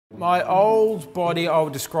My old body I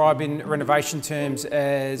would describe in renovation terms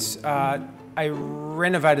as a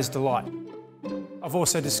renovator's delight. I've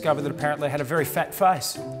also discovered that apparently I had a very fat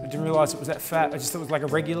face. I didn't realise it was that fat, I just thought it was like a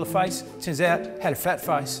regular face. Turns out I had a fat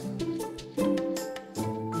face.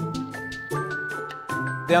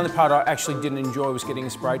 The only part I actually didn't enjoy was getting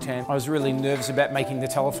a spray tan. I was really nervous about making the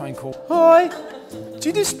telephone call. Hi, do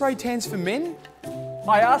you do spray tans for men?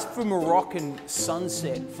 I asked for Moroccan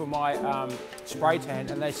sunset for my spray tan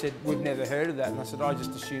and they said, we've never heard of that. And I said, I just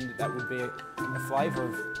assumed that that would be a flavour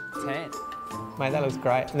of tan. Mate, that looks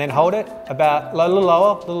great. And then hold it about a little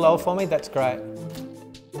lower for me, that's great.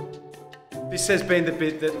 This has been the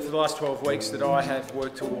bit that for the last 12 weeks that I have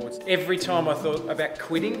worked towards. Every time I thought about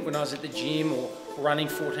quitting, when I was at the gym or running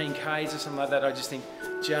 14 Ks or something like that, I just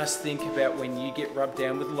think about when you get rubbed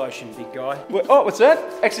down with lotion, big guy. Oh, what's that?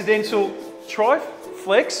 Accidental trif?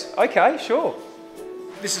 Flex? Okay, sure.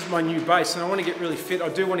 This is my new base and I want to get really fit. I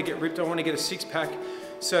do want to get ripped. I want to get a six-pack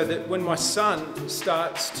so that when my son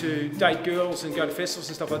starts to date girls and go to festivals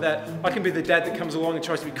and stuff like that, I can be the dad that comes along and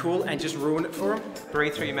tries to be cool and just ruin it for him.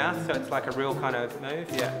 Breathe through your mouth, so it's like a real kind of move.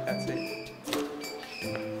 Yeah, that's it.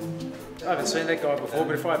 I haven't seen that guy before,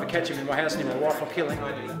 but if I ever catch him in my house near my wife, I'll kill him.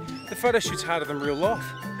 The photo shoot's harder than real life.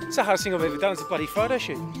 It's the hardest thing I've ever done, it's a bloody photo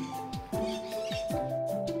shoot.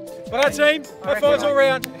 Well, team, high fives all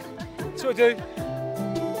round. That's what I do.